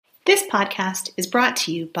This podcast is brought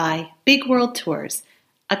to you by Big World Tours,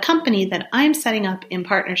 a company that I'm setting up in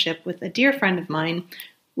partnership with a dear friend of mine,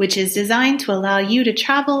 which is designed to allow you to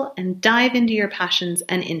travel and dive into your passions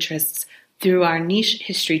and interests through our niche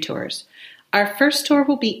history tours. Our first tour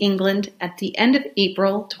will be England at the end of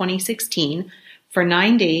April 2016 for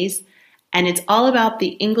 9 days, and it's all about the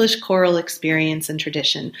English choral experience and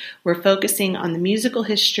tradition. We're focusing on the musical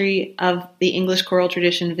history of the English choral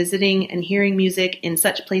tradition, visiting and hearing music in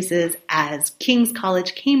such places as King's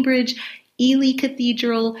College, Cambridge, Ely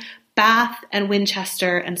Cathedral, Bath and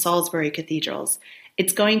Winchester, and Salisbury cathedrals.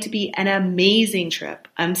 It's going to be an amazing trip.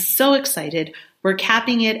 I'm so excited. We're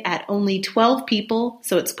capping it at only 12 people,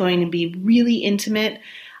 so it's going to be really intimate.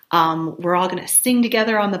 We're all going to sing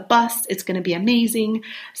together on the bus. It's going to be amazing.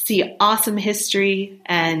 See awesome history,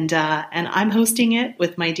 and I'm hosting it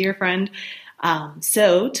with my dear friend.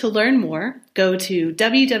 So to learn more, go to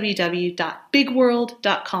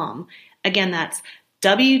www.bigworld.com. Again, that's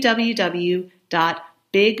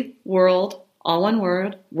www.bigworld, all one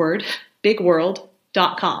word,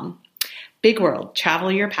 bigworld.com. Big World,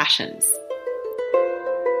 travel your passions.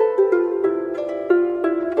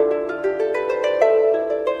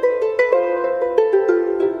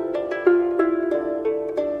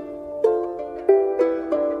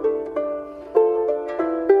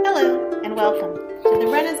 Welcome to the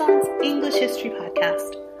Renaissance English History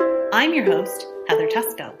Podcast. I'm your host, Heather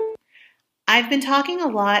Tusco. I've been talking a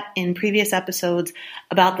lot in previous episodes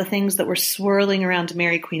about the things that were swirling around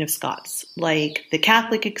Mary Queen of Scots, like the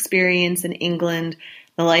Catholic experience in England,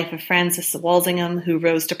 the life of Francis Walsingham, who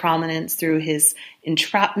rose to prominence through his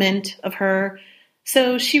entrapment of her.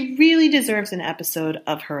 So she really deserves an episode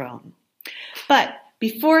of her own. But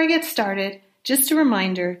before I get started, just a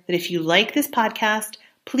reminder that if you like this podcast,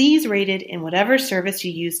 please rate it in whatever service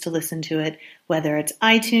you use to listen to it, whether it's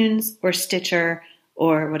iTunes or Stitcher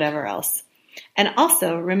or whatever else. And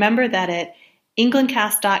also remember that at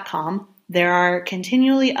englandcast.com, there are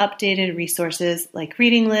continually updated resources like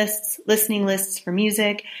reading lists, listening lists for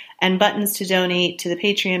music, and buttons to donate to the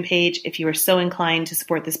Patreon page if you are so inclined to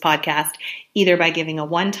support this podcast, either by giving a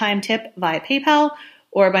one-time tip via PayPal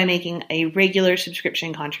or by making a regular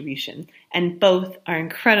subscription contribution. And both are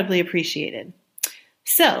incredibly appreciated.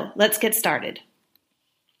 So, let's get started.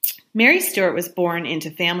 Mary Stuart was born into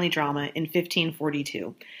family drama in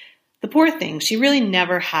 1542. The poor thing, she really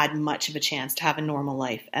never had much of a chance to have a normal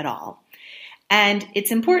life at all. And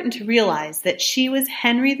it's important to realize that she was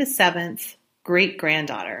Henry VII's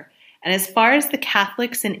great-granddaughter. And as far as the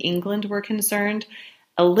Catholics in England were concerned,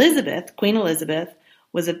 Elizabeth, Queen Elizabeth,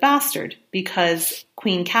 was a bastard because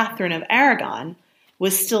Queen Catherine of Aragon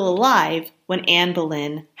was still alive when Anne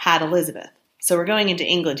Boleyn had Elizabeth. So we're going into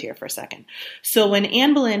England here for a second. So when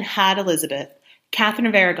Anne Boleyn had Elizabeth, Catherine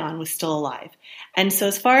of Aragon was still alive. And so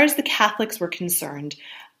as far as the Catholics were concerned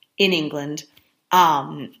in England,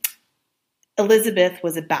 Elizabeth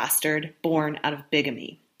was a bastard born out of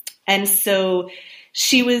bigamy. And so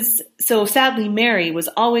sadly, Mary was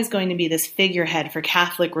always going to be this figurehead for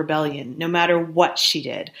Catholic rebellion, no matter what she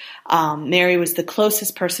did. Mary was the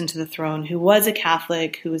closest person to the throne who was a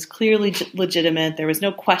Catholic, who was clearly legitimate. There was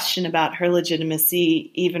no question about her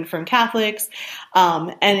legitimacy, even from Catholics.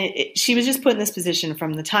 She was just put in this position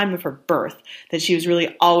from the time of her birth, that she was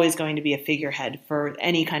really always going to be a figurehead for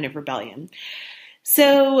any kind of rebellion.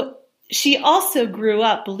 So she also grew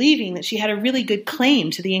up believing that she had a really good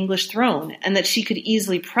claim to the English throne and that she could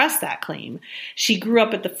easily press that claim. She grew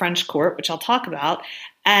up at the French court, which I'll talk about,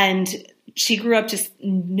 and she grew up just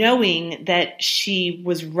knowing that she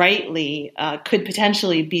was rightly, could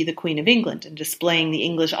potentially be the Queen of England and displaying the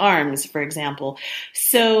English arms, for example.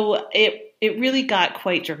 So it really got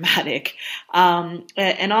quite dramatic.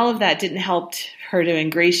 And all of that didn't help her to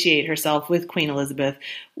ingratiate herself with Queen Elizabeth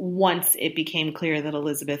once it became clear that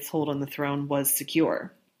Elizabeth's hold on the throne was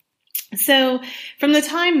secure. So from the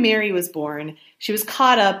time Mary was born, she was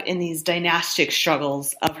caught up in these dynastic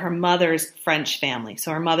struggles of her mother's French family.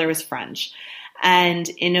 So her mother was French. And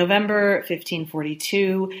in November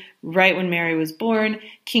 1542, right when Mary was born,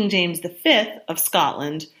 King James V of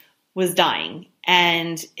Scotland was dying.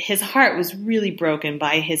 And his heart was really broken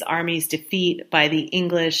by his army's defeat by the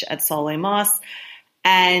English at Salway-Moss.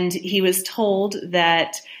 And he was told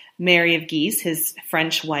that Mary of Guise, his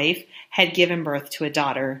French wife, had given birth to a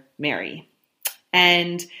daughter, Mary.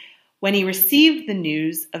 And when he received the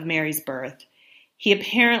news of Mary's birth, he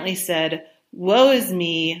apparently said, "Woe is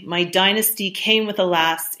me, my dynasty came with a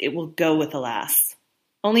lass, it will go with a lass."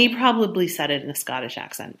 Only he probably said it in a Scottish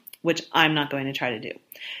accent, which I'm not going to try to do.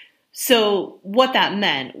 So what that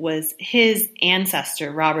meant was his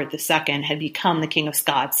ancestor, Robert II, had become the King of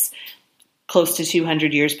Scots close to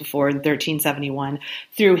 200 years before, in 1371,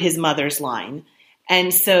 through his mother's line.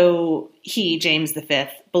 And so he, James V,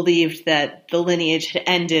 believed that the lineage had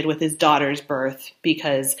ended with his daughter's birth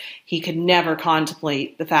because he could never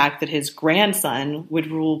contemplate the fact that his grandson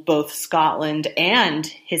would rule both Scotland and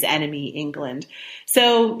his enemy, England.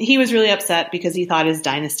 So he was really upset because he thought his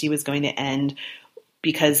dynasty was going to end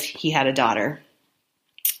because he had a daughter.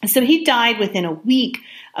 So he died within a week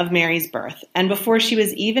of Mary's birth, and before she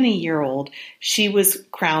was even a year old, she was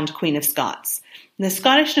crowned Queen of Scots. The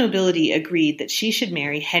Scottish nobility agreed that she should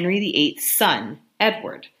marry Henry VIII's son,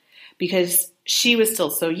 Edward, because she was still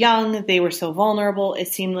so young, they were so vulnerable, it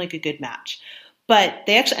seemed like a good match. But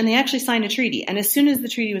they actually signed a treaty, and as soon as the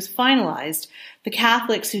treaty was finalized, the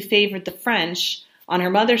Catholics who favored the French on her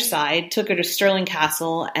mother's side took her to Stirling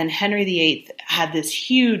Castle, and Henry VIII had this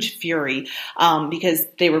huge fury because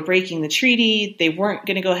they were breaking the treaty. They weren't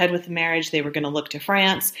going to go ahead with the marriage. They were going to look to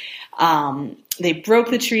France. They broke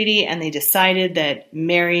the treaty, and they decided that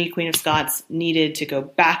Mary, Queen of Scots, needed to go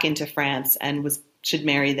back into France and should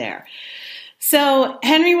marry there. So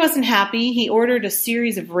Henry wasn't happy. He ordered a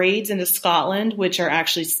series of raids into Scotland, which are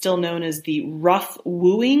actually still known as the Rough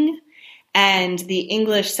Wooing. And the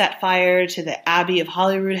English set fire to the Abbey of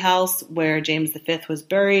Holyrood House, where James V was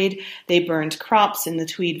buried. They burned crops in the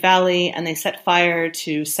Tweed Valley, and they set fire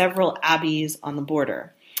to several abbeys on the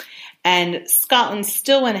border. And Scotland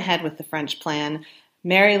still went ahead with the French plan.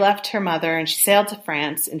 Mary left her mother, and she sailed to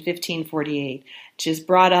France in 1548. She was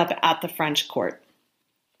brought up at the French court.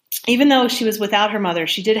 Even though she was without her mother,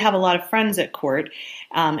 she did have a lot of friends at court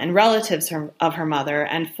and relatives of her mother,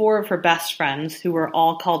 and 4 of her best friends, who were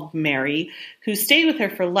all called Mary, who stayed with her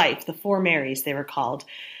for life, the 4 Marys they were called.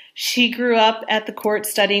 She grew up at the court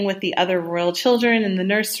studying with the other royal children in the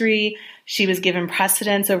nursery. She was given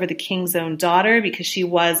precedence over the king's own daughter because she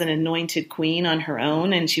was an anointed queen on her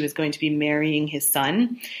own, and she was going to be marrying his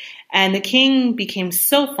son. And the king became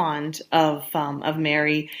so fond of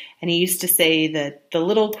Mary, and he used to say that the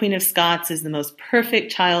little Queen of Scots is the most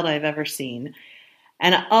perfect child I've ever seen.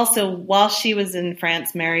 And also, while she was in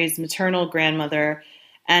France, Mary's maternal grandmother,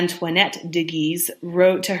 Antoinette de Guise,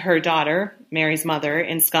 wrote to her daughter, Mary's mother,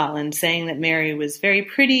 in Scotland, saying that Mary was very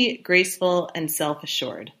pretty, graceful, and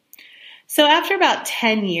self-assured. So after about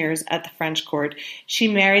 10 years at the French court, she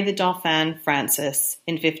married the Dauphin Francis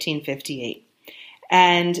in 1558.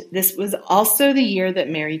 And this was also the year that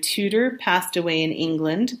Mary Tudor passed away in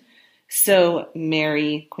England. So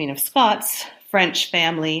Mary, Queen of Scots, French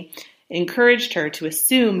family, encouraged her to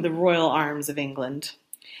assume the royal arms of England.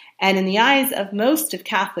 And in the eyes of most of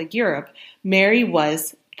Catholic Europe, Mary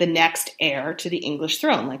was the next heir to the English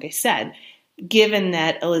throne, like I said, given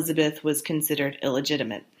that Elizabeth was considered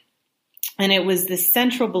illegitimate. And it was this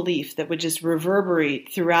central belief that would just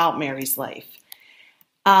reverberate throughout Mary's life.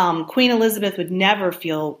 Queen Elizabeth would never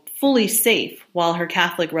feel fully safe while her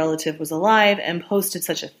Catholic relative was alive and posed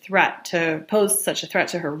such a threat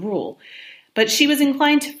to her rule. But she was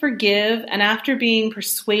inclined to forgive, and after being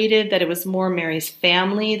persuaded that it was more Mary's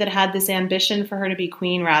family that had this ambition for her to be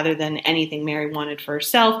queen rather than anything Mary wanted for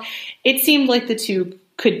herself, it seemed like the two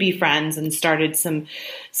could be friends and started some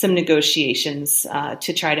negotiations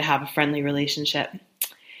to try to have a friendly relationship.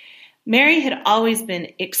 Mary had always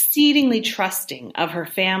been exceedingly trusting of her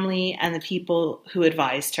family and the people who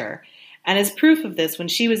advised her. And as proof of this, when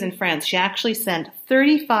she was in France, she actually sent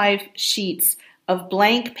 35 sheets of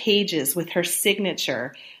blank pages with her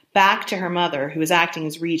signature back to her mother, who was acting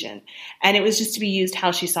as regent. And it was just to be used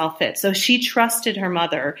how she saw fit. So she trusted her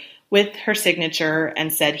mother with her signature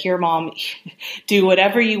and said, "Here, Mom, do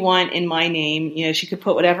whatever you want in my name." You know, she could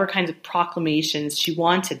put whatever kinds of proclamations she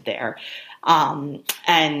wanted there.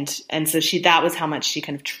 And so that was how much she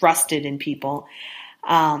kind of trusted in people.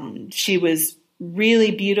 She was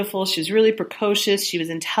really beautiful. She was really precocious. She was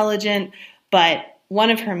intelligent, but one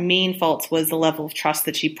of her main faults was the level of trust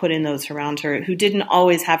that she put in those around her who didn't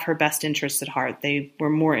always have her best interests at heart. They were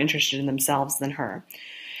more interested in themselves than her.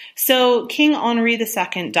 So King Henri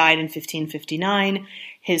II died in 1559.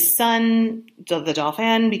 His son, the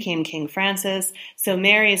Dauphin, became King Francis. So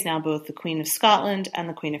Mary is now both the Queen of Scotland and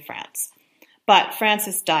the Queen of France. But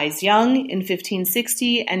Francis dies young in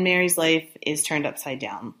 1560, and Mary's life is turned upside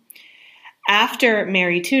down. After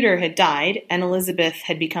Mary Tudor had died and Elizabeth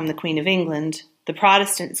had become the Queen of England, the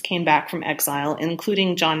Protestants came back from exile,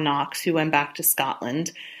 including John Knox, who went back to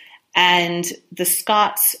Scotland. And the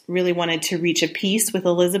Scots really wanted to reach a peace with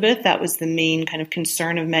Elizabeth. That was the main kind of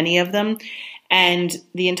concern of many of them. And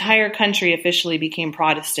the entire country officially became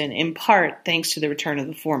Protestant, in part thanks to the return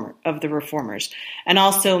of the Reformers. And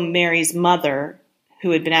also Mary's mother, who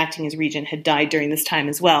had been acting as regent, had died during this time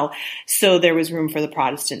as well. So there was room for the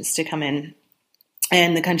Protestants to come in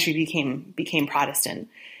and the country became Protestant.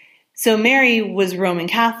 So Mary was Roman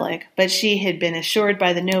Catholic, but she had been assured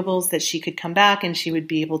by the nobles that she could come back and she would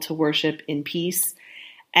be able to worship in peace.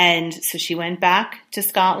 And so she went back to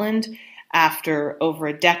Scotland after over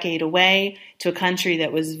a decade away to a country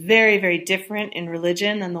that was very, very different in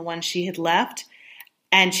religion than the one she had left.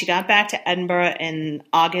 And she got back to Edinburgh in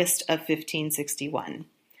August of 1561.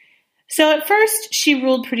 So at first, she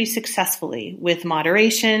ruled pretty successfully with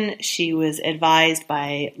moderation. She was advised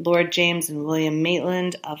by Lord James and William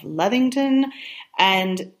Maitland of Lethington.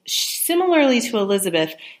 And similarly to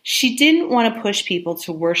Elizabeth, she didn't want to push people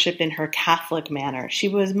to worship in her Catholic manner. She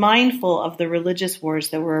was mindful of the religious wars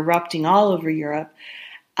that were erupting all over Europe,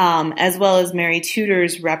 as well as Mary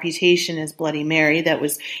Tudor's reputation as Bloody Mary that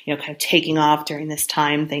was, kind of taking off during this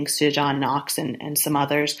time, thanks to John Knox and some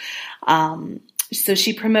others. So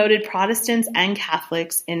she promoted Protestants and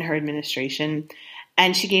Catholics in her administration,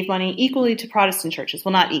 and she gave money equally to Protestant churches.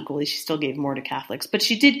 Well, not equally, she still gave more to Catholics, but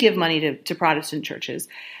she did give money to Protestant churches.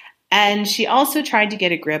 And she also tried to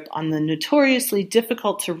get a grip on the notoriously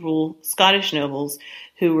difficult to rule Scottish nobles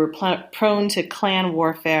who were prone to clan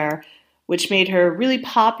warfare, which made her really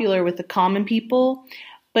popular with the common people,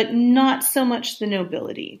 but not so much the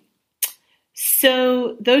nobility.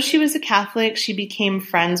 So, though she was a Catholic, she became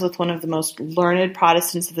friends with one of the most learned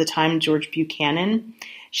Protestants of the time, George Buchanan.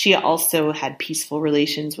 She also had peaceful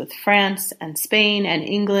relations with France and Spain and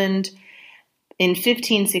England. In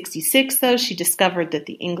 1566, though, she discovered that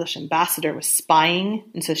the English ambassador was spying,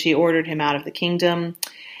 and so she ordered him out of the kingdom.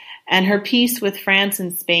 And her peace with France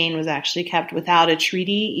and Spain was actually kept without a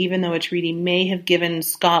treaty, even though a treaty may have given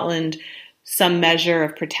Scotland some measure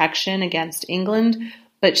of protection against England.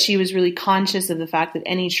 But she was really conscious of the fact that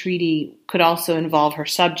any treaty could also involve her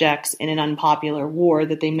subjects in an unpopular war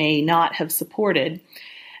that they may not have supported.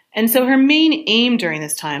 And so her main aim during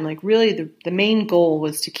this time, really the main goal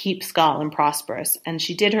was to keep Scotland prosperous. And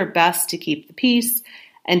she did her best to keep the peace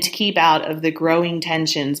and to keep out of the growing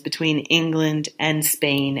tensions between England and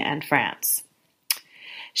Spain and France.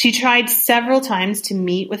 She tried several times to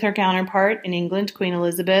meet with her counterpart in England, Queen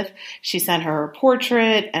Elizabeth. She sent her a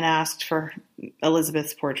portrait and asked for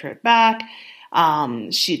Elizabeth's portrait back.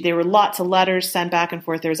 There were lots of letters sent back and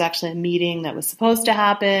forth. There was actually a meeting that was supposed to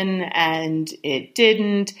happen, and it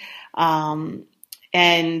didn't. And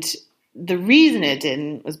the reason it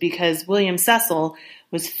didn't was because William Cecil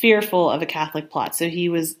was fearful of a Catholic plot. So he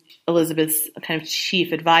was Elizabeth's kind of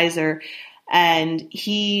chief advisor, and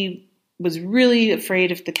he was really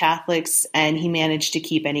afraid of the Catholics, and he managed to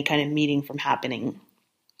keep any kind of meeting from happening.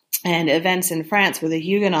 And events in France where the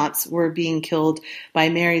Huguenots were being killed by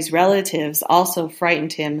Mary's relatives also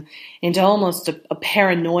frightened him into almost a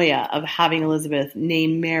paranoia of having Elizabeth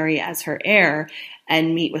name Mary as her heir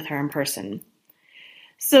and meet with her in person.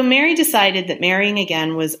 So Mary decided that marrying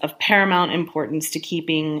again was of paramount importance to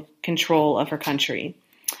keeping control of her country.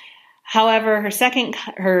 However, her second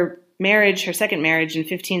marriage in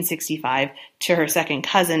 1565 to her second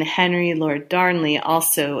cousin, Henry Lord Darnley,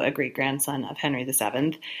 also a great-grandson of Henry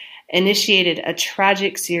VII, initiated a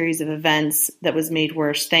tragic series of events that was made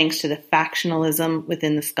worse thanks to the factionalism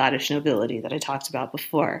within the Scottish nobility that I talked about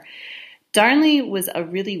before. Darnley was a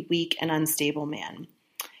really weak and unstable man.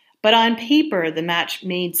 But on paper, the match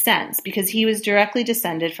made sense because he was directly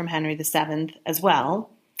descended from Henry VII as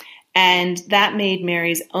well, and that made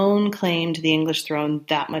Mary's own claim to the English throne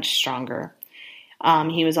that much stronger.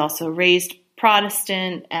 He was also raised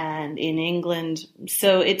Protestant and in England,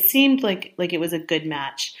 so it seemed like it was a good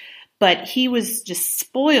match. But he was just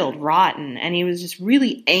spoiled rotten, and he was just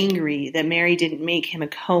really angry that Mary didn't make him a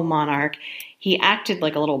co-monarch. He acted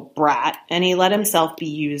like a little brat, and he let himself be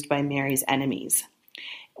used by Mary's enemies.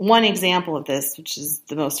 One example of this, which is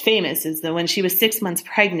the most famous, is that when she was 6 months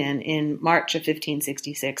pregnant in March of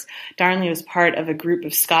 1566, Darnley was part of a group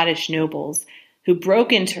of Scottish nobles who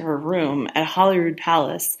broke into her room at Holyrood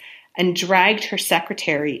Palace and dragged her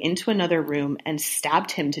secretary into another room and stabbed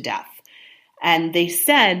him to death. And they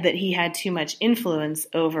said that he had too much influence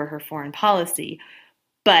over her foreign policy.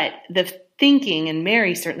 But the thinking, and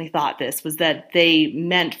Mary certainly thought this, was that they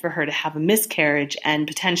meant for her to have a miscarriage and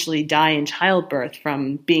potentially die in childbirth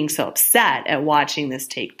from being so upset at watching this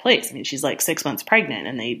take place. I mean, she's 6 months pregnant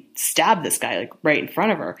and they stabbed this guy right in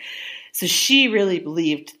front of her. So she really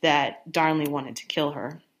believed that Darnley wanted to kill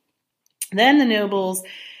her. Then the nobles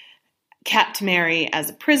kept Mary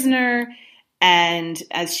as a prisoner, and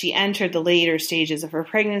as she entered the later stages of her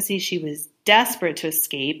pregnancy, she was desperate to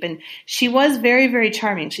escape, and she was very, very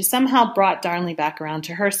charming. She somehow brought Darnley back around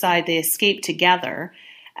to her side. They escaped together,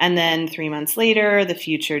 and then 3 months later, the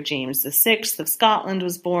future James VI of Scotland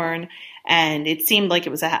was born, and it seemed like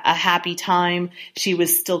it was a happy time. She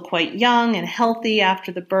was still quite young and healthy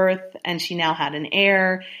after the birth, and she now had an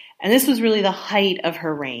heir, and this was really the height of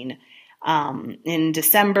her reign. In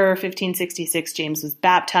December 1566, James was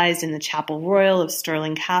baptized in the Chapel Royal of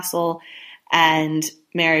Stirling Castle, and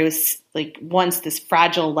Mary was once this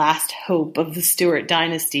fragile last hope of the Stuart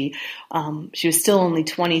dynasty. She was still only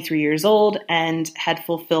 23 years old and had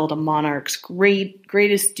fulfilled a monarch's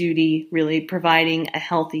greatest duty, really providing a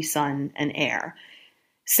healthy son and heir.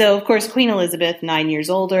 So, of course, Queen Elizabeth, 9 years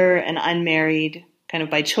older and unmarried, kind of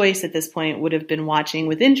by choice at this point, would have been watching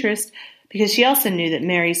with interest because she also knew that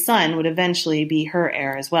Mary's son would eventually be her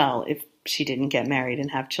heir as well if she didn't get married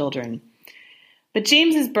and have children. But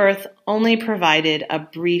James's birth only provided a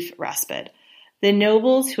brief respite. The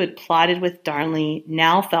nobles who had plotted with Darnley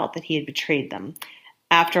now felt that he had betrayed them.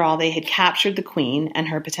 After all, they had captured the queen and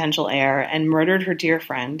her potential heir and murdered her dear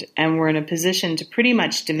friend and were in a position to pretty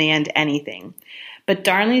much demand anything. But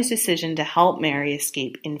Darnley's decision to help Mary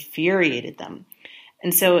escape infuriated them.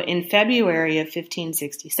 And so in February of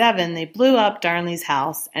 1567, they blew up Darnley's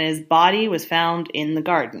house and his body was found in the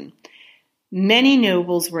garden. Many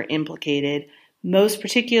nobles were implicated, most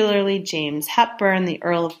particularly James Hepburn, the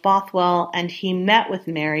Earl of Bothwell, and he met with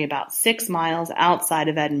Mary about 6 miles outside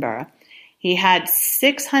of Edinburgh. He had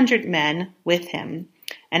 600 men with him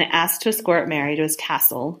and asked to escort Mary to his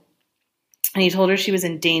castle, and he told her she was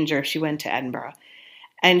in danger if she went to Edinburgh.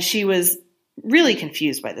 And she was really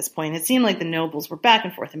confused by this point. It seemed like the nobles were back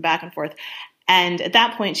and forth and back and forth, and at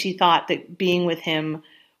that point she thought that being with him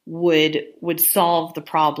would solve the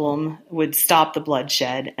problem, would stop the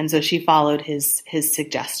bloodshed, and so she followed his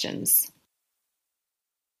suggestions.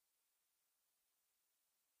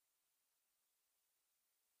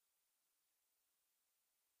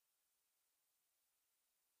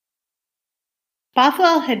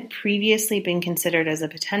 Bothwell had previously been considered as a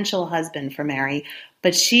potential husband for Mary,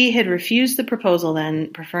 but she had refused the proposal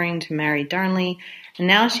then, preferring to marry Darnley, and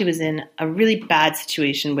now she was in a really bad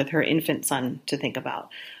situation with her infant son to think about.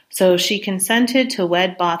 So she consented to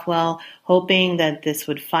wed Bothwell, hoping that this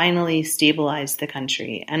would finally stabilize the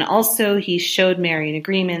country. And also he showed Mary an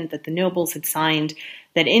agreement that the nobles had signed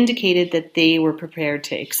that indicated that they were prepared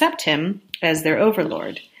to accept him as their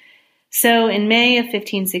overlord. So in May of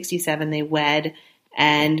 1567, they wed,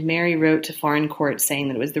 and Mary wrote to foreign courts saying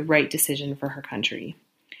that it was the right decision for her country.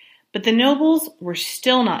 But the nobles were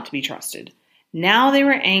still not to be trusted. Now they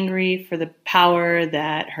were angry for the power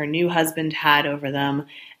that her new husband had over them,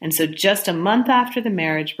 and so just a month after the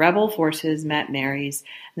marriage, rebel forces met Mary's,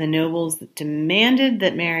 and the nobles demanded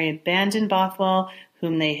that Mary abandon Bothwell,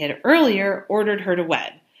 whom they had earlier ordered her to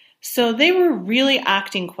wed. So they were really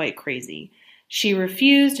acting quite crazy. She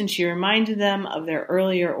refused, and she reminded them of their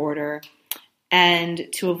earlier order, and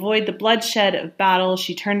to avoid the bloodshed of battle,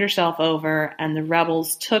 she turned herself over, and the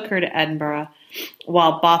rebels took her to Edinburgh,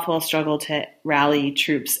 while Bothwell struggled to rally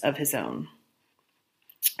troops of his own.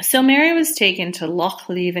 So Mary was taken to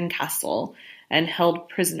Lochleven Castle and held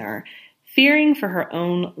prisoner, fearing for her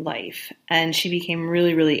own life, and she became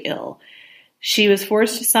really, really ill. She was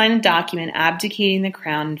forced to sign a document abdicating the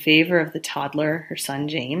crown in favor of the toddler, her son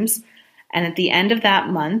James, and at the end of that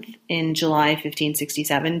month, in July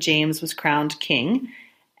 1567, James was crowned king,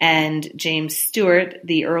 and James Stuart,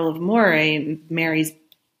 the Earl of Moray, Mary's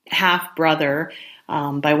half-brother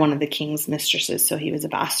by one of the king's mistresses, so he was a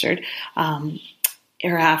bastard,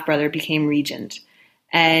 her half-brother became regent.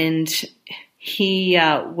 And he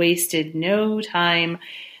wasted no time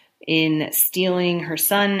in stealing her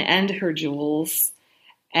son and her jewels.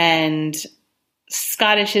 And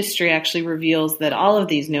Scottish history actually reveals that all of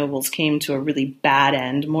these nobles came to a really bad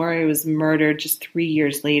end. Moray was murdered just 3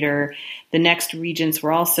 years later. The next regents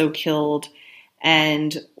were also killed.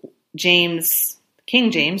 And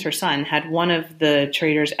King James, her son, had one of the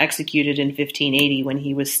traitors executed in 1580 when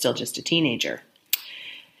he was still just a teenager.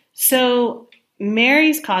 So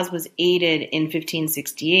Mary's cause was aided in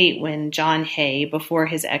 1568 when John Hay, before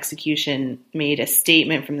his execution, made a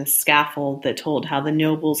statement from the scaffold that told how the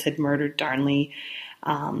nobles had murdered Darnley.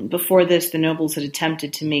 Before this, the nobles had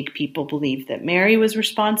attempted to make people believe that Mary was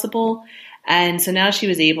responsible, and so now she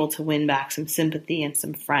was able to win back some sympathy and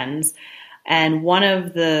some friends. And one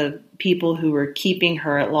of the people who were keeping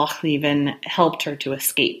her at Lochleven helped her to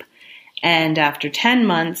escape. And after 10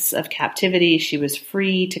 months of captivity, she was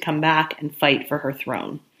free to come back and fight for her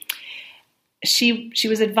throne. She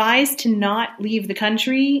was advised to not leave the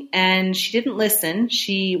country, and she didn't listen.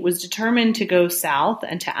 She was determined to go south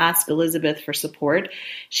and to ask Elizabeth for support.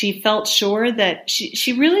 She felt sure that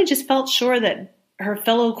she really just felt sure that her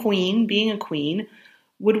fellow queen, being a queen,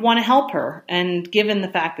 would want to help her. And given the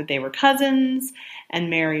fact that they were cousins and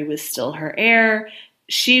Mary was still her heir,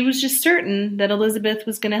 she was just certain that Elizabeth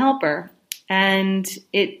was going to help her. And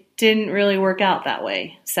it didn't really work out that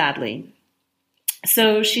way, sadly.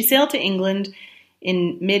 So she sailed to England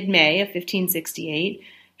in mid-May of 1568.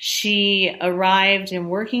 She arrived in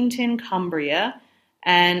Workington, Cumbria,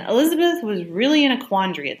 and Elizabeth was really in a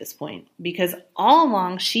quandary at this point because all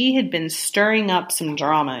along she had been stirring up some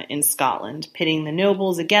drama in Scotland, pitting the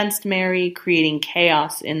nobles against Mary, creating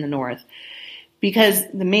chaos in the north. Because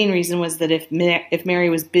the main reason was that if Mary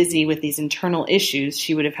was busy with these internal issues,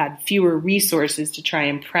 she would have had fewer resources to try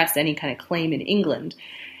and press any kind of claim in England.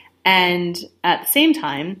 And at the same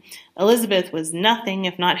time, Elizabeth was nothing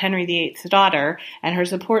if not Henry VIII's daughter, and her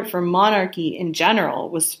support for monarchy in general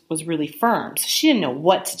was really firm. So she didn't know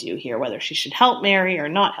what to do here, whether she should help Mary or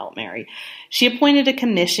not help Mary. She appointed a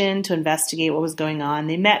commission to investigate what was going on.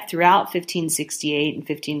 They met throughout 1568 and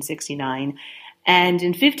 1569. And in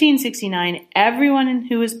 1569, everyone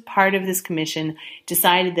who was part of this commission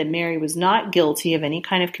decided that Mary was not guilty of any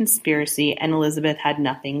kind of conspiracy and Elizabeth had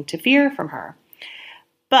nothing to fear from her.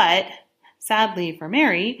 But, sadly for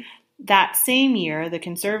Mary, that same year, the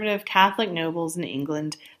conservative Catholic nobles in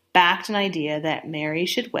England backed an idea that Mary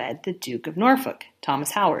should wed the Duke of Norfolk,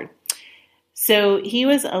 Thomas Howard. So he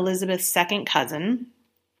was Elizabeth's second cousin,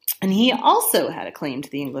 and he also had a claim to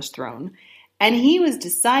the English throne, and he was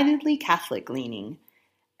decidedly Catholic-leaning.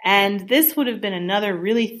 And this would have been another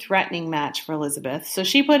really threatening match for Elizabeth, so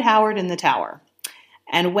she put Howard in the Tower.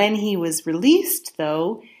 And when he was released,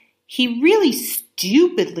 though, he really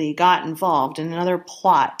stupidly got involved in another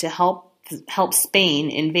plot to help Spain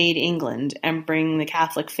invade England and bring the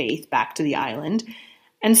Catholic faith back to the island.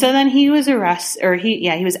 And so then he was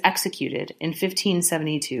he was executed in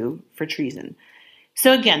 1572 for treason.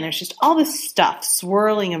 So again, there's just all this stuff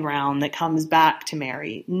swirling around that comes back to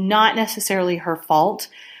Mary. Not necessarily her fault,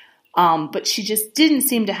 but she just didn't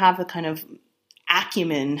seem to have the kind of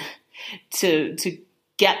acumen to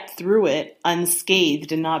get through it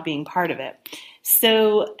unscathed and not being part of it.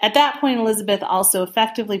 So at that point, Elizabeth also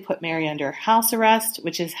effectively put Mary under house arrest,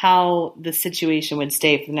 which is how the situation would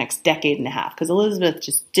stay for the next decade and a half, because Elizabeth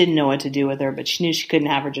just didn't know what to do with her, but she knew she couldn't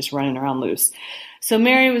have her just running around loose. So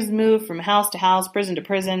Mary was moved from house to house, prison to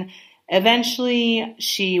prison. Eventually,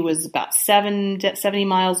 she was about 70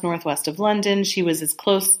 miles northwest of London. She was as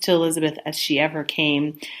close to Elizabeth as she ever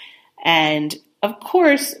came. And of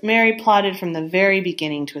course, Mary plotted from the very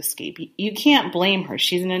beginning to escape. You can't blame her.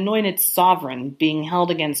 She's an anointed sovereign being held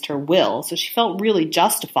against her will, so she felt really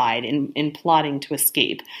justified in plotting to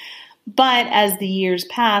escape. But as the years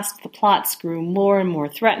passed, the plots grew more and more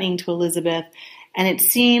threatening to Elizabeth, and it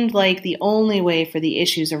seemed like the only way for the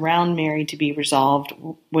issues around Mary to be resolved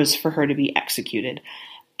was for her to be executed.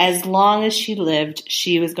 As long as she lived,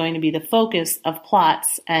 she was going to be the focus of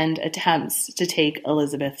plots and attempts to take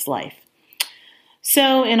Elizabeth's life.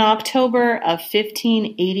 So in October of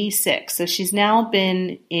 1586, so she's now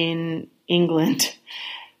been in England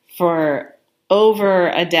for over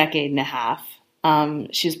a decade and a half.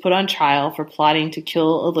 She was put on trial for plotting to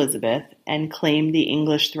kill Elizabeth and claim the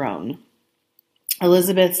English throne.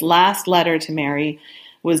 Elizabeth's last letter to Mary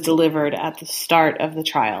was delivered at the start of the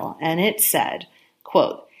trial, and it said,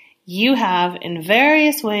 quote, "You have, in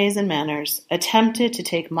various ways and manners, attempted to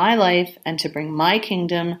take my life and to bring my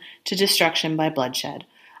kingdom to destruction by bloodshed.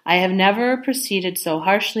 I have never proceeded so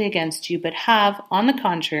harshly against you, but have, on the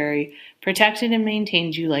contrary, protected and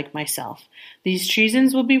maintained you like myself. These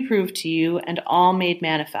treasons will be proved to you and all made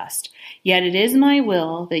manifest. Yet it is my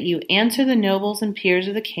will that you answer the nobles and peers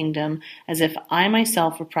of the kingdom as if I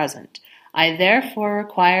myself were present. I therefore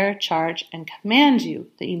require, charge, and command you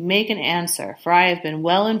that you make an answer, for I have been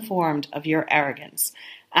well informed of your arrogance.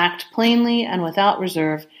 Act plainly and without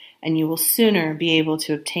reserve, and you will sooner be able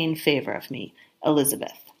to obtain favor of me,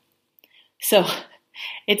 Elizabeth." So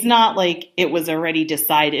it's not like it was already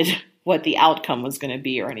decided what the outcome was going to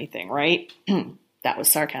be or anything, right? That was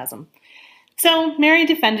sarcasm. So Mary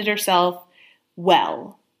defended herself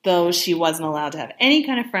well, though she wasn't allowed to have any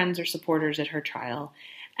kind of friends or supporters at her trial,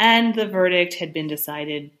 and the verdict had been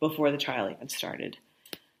decided before the trial even started.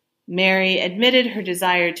 Mary admitted her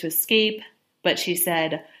desire to escape, but she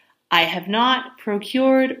said, "I have not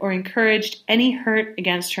procured or encouraged any hurt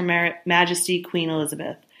against Her Majesty Queen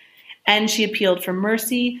Elizabeth." And she appealed for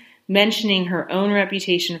mercy, mentioning her own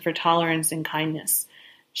reputation for tolerance and kindness.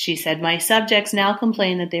 She said, "My subjects now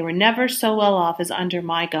complain that they were never so well off as under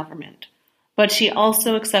my government." But she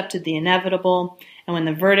also accepted the inevitable, and when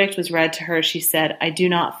the verdict was read to her, she said, "I do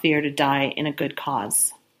not fear to die in a good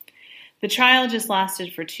cause." The trial just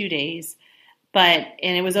lasted for 2 days, and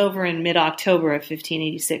it was over in mid-October of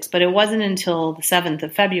 1586, but it wasn't until the 7th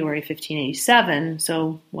of February, 1587,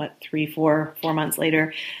 so 4 months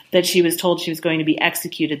later, that she was told she was going to be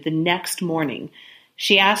executed the next morning.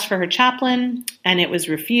 She asked for her chaplain, and it was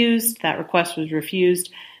refused. That request was refused.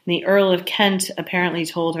 And the Earl of Kent apparently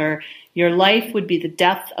told her, "Your life would be the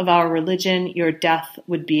death of our religion. Your death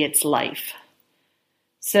would be its life."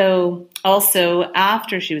 So also,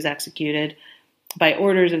 after she was executed, by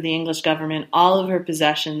orders of the English government, all of her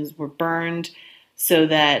possessions were burned so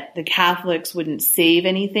that the Catholics wouldn't save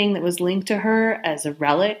anything that was linked to her as a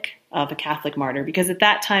relic of a Catholic martyr. Because at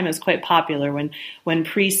that time it was quite popular when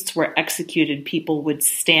priests were executed, people would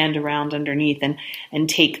stand around underneath and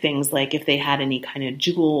take things like if they had any kind of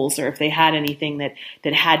jewels or if they had anything that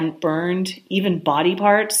hadn't burned, even body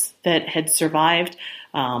parts that had survived,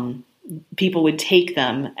 people would take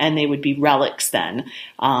them and they would be relics then,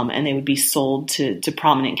 and they would be sold to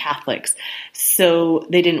prominent Catholics. So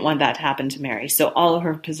they didn't want that to happen to Mary. So all of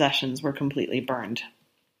her possessions were completely burned.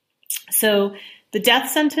 So the death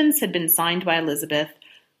sentence had been signed by Elizabeth,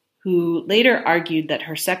 who later argued that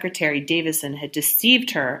her secretary Davison had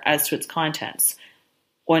deceived her as to its contents,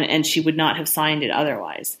 and she would not have signed it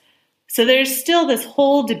otherwise. So there's still this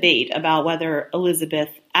whole debate about whether Elizabeth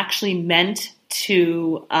actually meant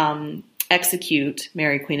to execute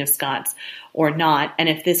Mary Queen of Scots or not, and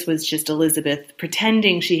if this was just Elizabeth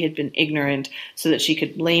pretending she had been ignorant so that she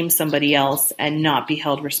could blame somebody else and not be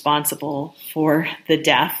held responsible for the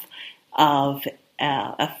death of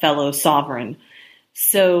a fellow sovereign.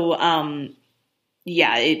 So,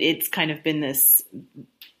 it's kind of been this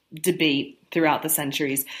debate throughout the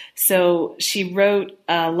centuries. So she wrote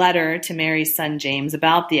a letter to Mary's son James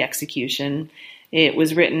about the execution. It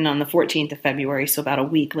was written on the 14th of February, so about a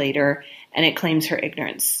week later, and it claims her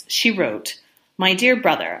ignorance. She wrote, "My dear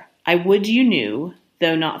brother, I would you knew,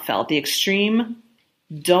 though not felt, the extreme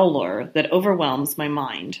dolour that overwhelms my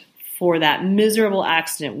mind for that miserable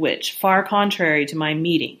accident which, far contrary to my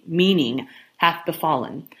meaning, hath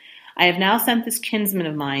befallen. I have now sent this kinsman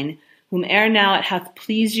of mine, whom ere now it hath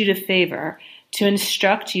pleased you to favour, to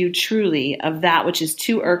instruct you truly of that which is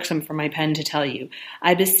too irksome for my pen to tell you.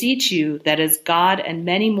 I beseech you that as God and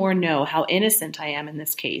many more know how innocent I am in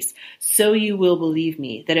this case, so you will believe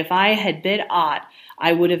me, that if I had bid aught,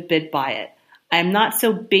 I would have bid by it. I am not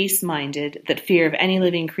so base-minded that fear of any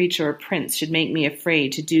living creature or prince should make me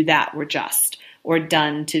afraid to do that were just, or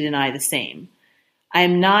done to deny the same. I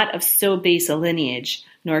am not of so base a lineage,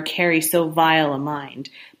 nor carry so vile a mind,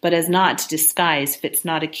 but as not to disguise fits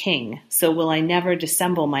not a king, so will I never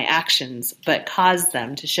dissemble my actions, but cause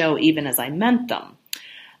them to show even as I meant them.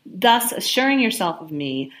 Thus assuring yourself of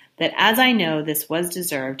me, that as I know this was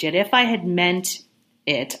deserved, yet if I had meant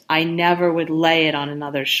it, I never would lay it on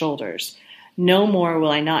another's shoulders. No more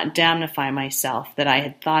will I not damnify myself that I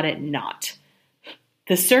had thought it not.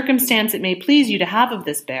 The circumstance it may please you to have of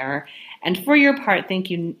this bearer, and for your part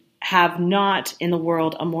think you have not in the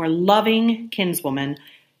world a more loving kinswoman,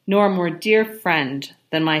 nor a more dear friend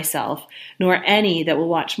than myself, nor any that will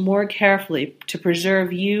watch more carefully to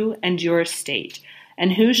preserve you and your estate,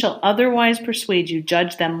 and who shall otherwise persuade you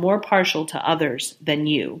judge them more partial to others than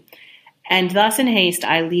you. And thus in haste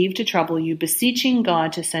I leave to trouble you, beseeching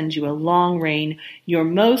God to send you a long reign, your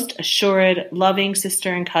most assured, loving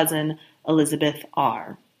sister and cousin, Elizabeth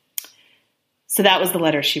R." So that was the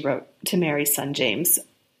letter she wrote to Mary's son James,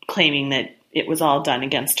 claiming that it was all done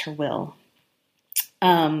against her will.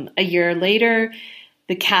 A year later,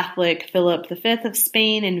 the Catholic Philip V of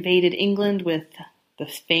Spain invaded England with the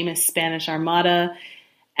famous Spanish Armada,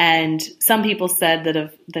 and some people said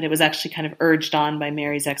that it was actually kind of urged on by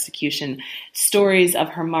Mary's execution. Stories of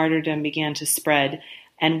her martyrdom began to spread,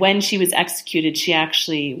 and when she was executed, she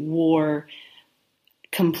actually wore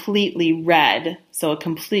completely red, so a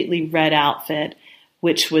completely red outfit,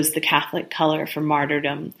 which was the Catholic color for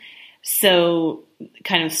martyrdom. So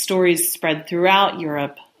kind of stories spread throughout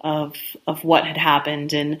Europe of what had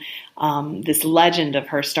happened, and this legend of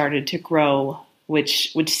her started to grow,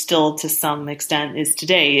 which still to some extent is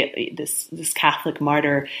today this Catholic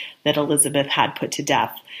martyr that Elizabeth had put to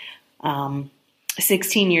death.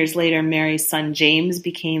 16 years later, Mary's son James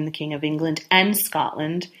became the King of England and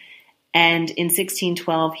Scotland, and in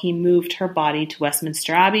 1612 he moved her body to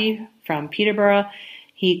Westminster Abbey from Peterborough.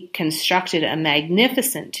 He constructed a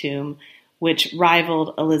magnificent tomb which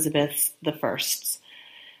rivaled Elizabeth I's.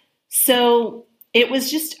 So it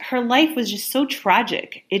was just, her life was just so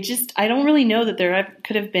tragic. I don't really know that there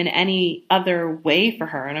could have been any other way for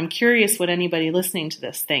her. And I'm curious what anybody listening to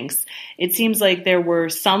this thinks. It seems like there were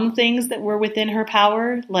some things that were within her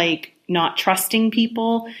power, like not trusting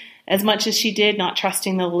people as much as she did, not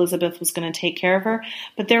trusting that Elizabeth was going to take care of her.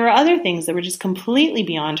 But there were other things that were just completely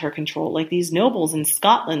beyond her control, like these nobles in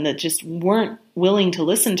Scotland that just weren't willing to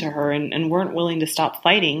listen to her and weren't willing to stop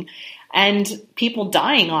fighting, and people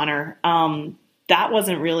dying on her. That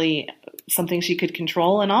wasn't really something she could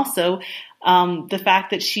control. And also the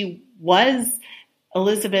fact that she was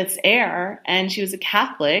Elizabeth's heir and she was a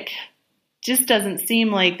Catholic just doesn't seem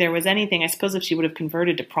like there was anything. I suppose if she would have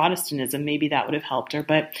converted to Protestantism, maybe that would have helped her.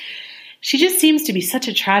 But she just seems to be such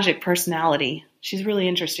a tragic personality. She's really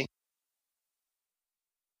interesting.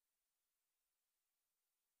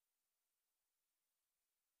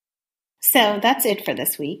 So that's it for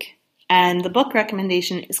this week. And the book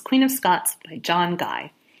recommendation is Queen of Scots by John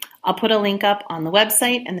Guy. I'll put a link up on the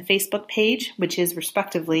website and the Facebook page, which is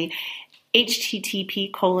respectively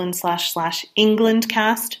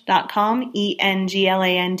http://englandcast.com,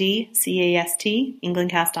 ENGLANDCAST,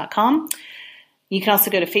 englandcast.com. You can also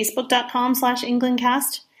go to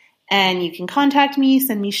facebook.com/englandcast, and you can contact me,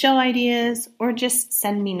 send me show ideas, or just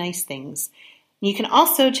send me nice things. You can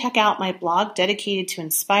also check out my blog dedicated to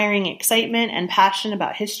inspiring excitement and passion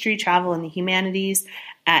about history, travel, and the humanities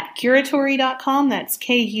at curatory.com. That's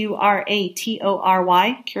Kuratory,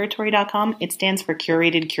 curatory.com. It stands for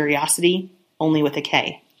Curated Curiosity, only with a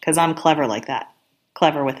K, because I'm clever like that.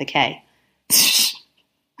 Clever with a K.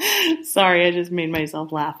 Sorry, I just made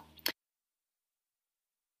myself laugh.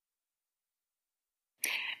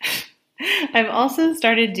 I've also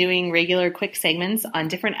started doing regular quick segments on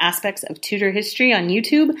different aspects of Tudor history on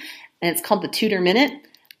YouTube, and it's called the Tudor Minute.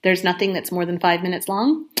 There's nothing that's more than 5 minutes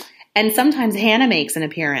long. And sometimes Hannah makes an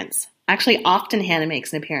appearance. Actually, often Hannah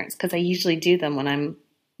makes an appearance because I usually do them when I'm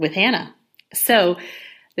with Hannah. So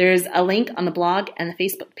there's a link on the blog and the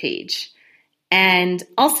Facebook page. And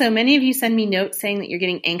also, many of you send me notes saying that you're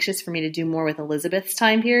getting anxious for me to do more with Elizabeth's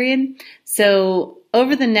time period. So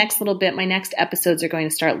over the next little bit, my next episodes are going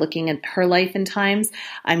to start looking at her life and times.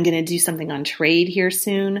 I'm going to do something on trade here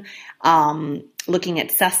soon, looking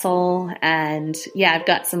at Cecil. And yeah, I've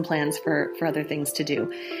got some plans for other things to do.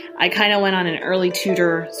 I kind of went on an early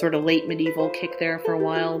Tudor, sort of late medieval kick there for a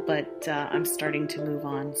while, but I'm starting to move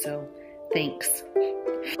on. So thanks.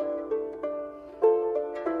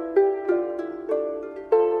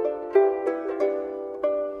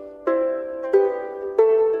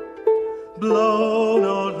 Blow,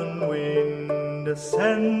 northern wind,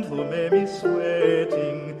 ascend who may be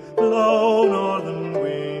sweating. Blow, northern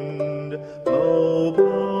wind, blow,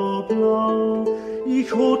 blow, blow.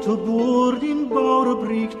 Ich hatte Bord in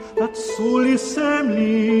Bauerbricht, dat soll is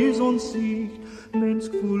semlis und Sicht.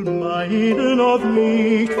 Menschful meiden of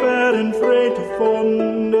nicht, fern freit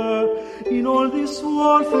von in all this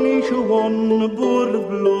worldliche one, born of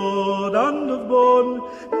blood and of bone,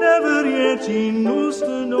 never yet in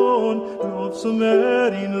Uster known, love so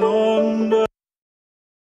in London.